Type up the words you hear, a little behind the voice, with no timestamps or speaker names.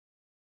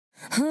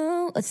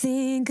Oh, I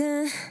think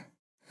I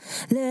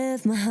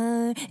left my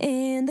heart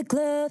in the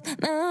club,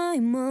 my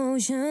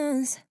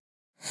emotions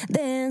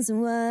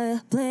dancing while I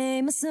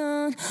play my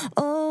song.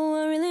 Oh,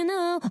 I really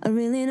know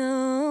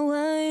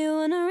why you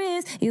wanna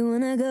risk, you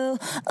wanna go.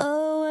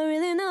 Oh, I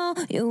really know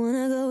you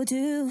wanna go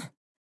too.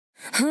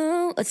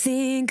 Oh, I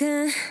think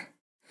I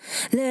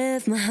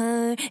left my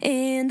heart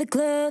in the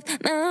club,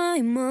 my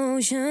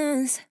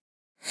emotions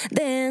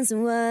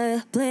dancing while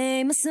I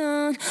play my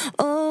song.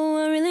 Oh,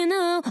 I really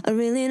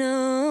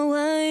know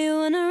why you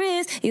wanna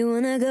risk, you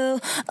wanna go.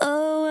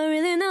 Oh, I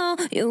really know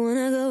you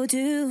wanna go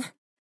too.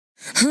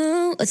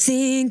 Oh, I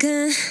think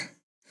I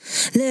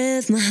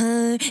left my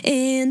heart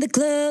in the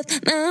club,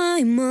 my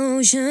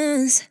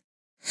emotions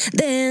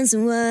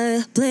dancing while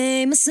I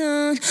play my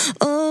song.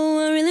 Oh,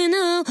 I really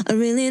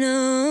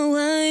know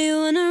why you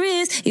wanna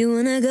risk, you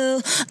wanna go.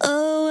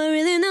 Oh, I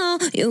really know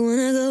you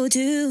wanna go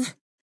too.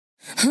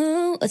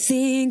 Oh, I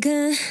think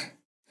I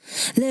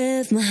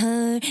left my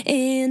heart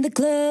in the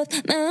club,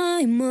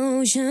 my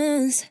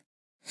emotions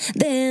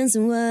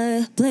dancing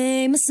while I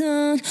play my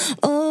song.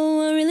 Oh,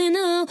 I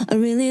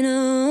really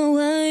know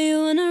why you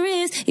wanna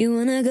risk, you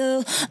wanna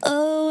go.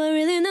 Oh, I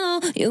really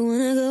know you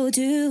wanna go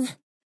too.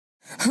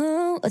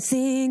 Oh, I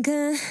think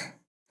I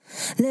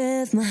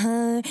left my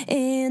heart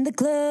in the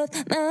club,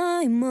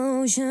 my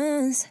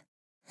emotions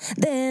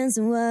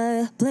dancing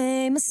while I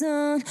play my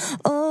song.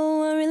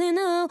 Oh, I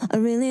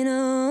really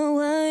know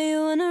why you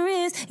wanna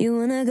risk, you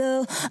wanna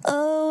go.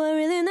 Oh, I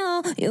really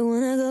know you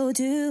wanna go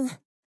too.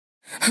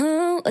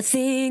 Oh, I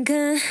think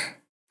I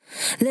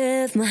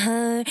left my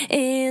heart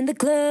in the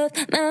club,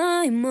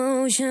 my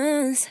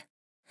emotions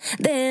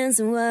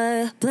dancing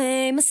while I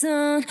play my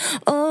song.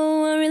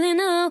 Oh, I really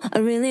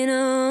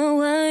know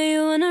why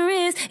you wanna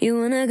risk, you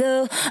wanna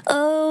go.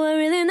 Oh, I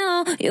really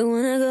know you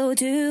wanna go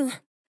too.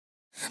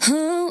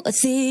 Oh, I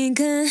think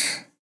I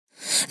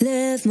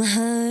left my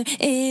heart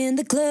in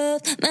the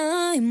club,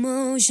 my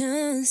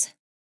emotions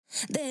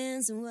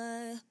dancing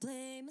while I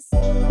play my song.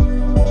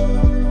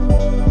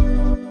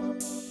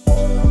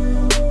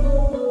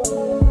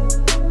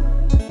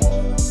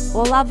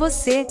 Olá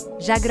você,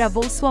 já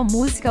gravou sua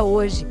música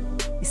hoje?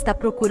 Está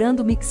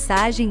procurando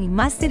mixagem e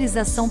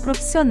masterização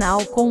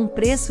profissional com um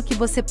preço que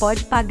você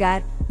pode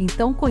pagar?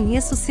 Então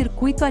conheça o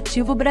Circuito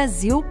Ativo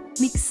Brasil,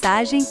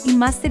 mixagem e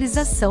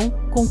masterização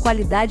com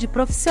qualidade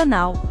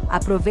profissional.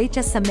 Aproveite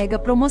essa mega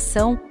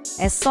promoção.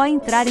 É só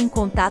entrar em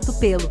contato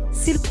pelo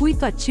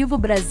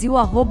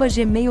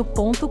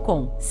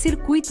circuitoativobrasil@gmail.com.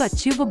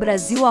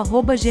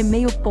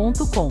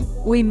 circuitoativobrasil@gmail.com.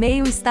 O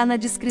e-mail está na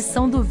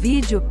descrição do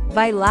vídeo.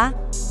 Vai lá,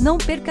 não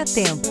perca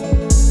tempo.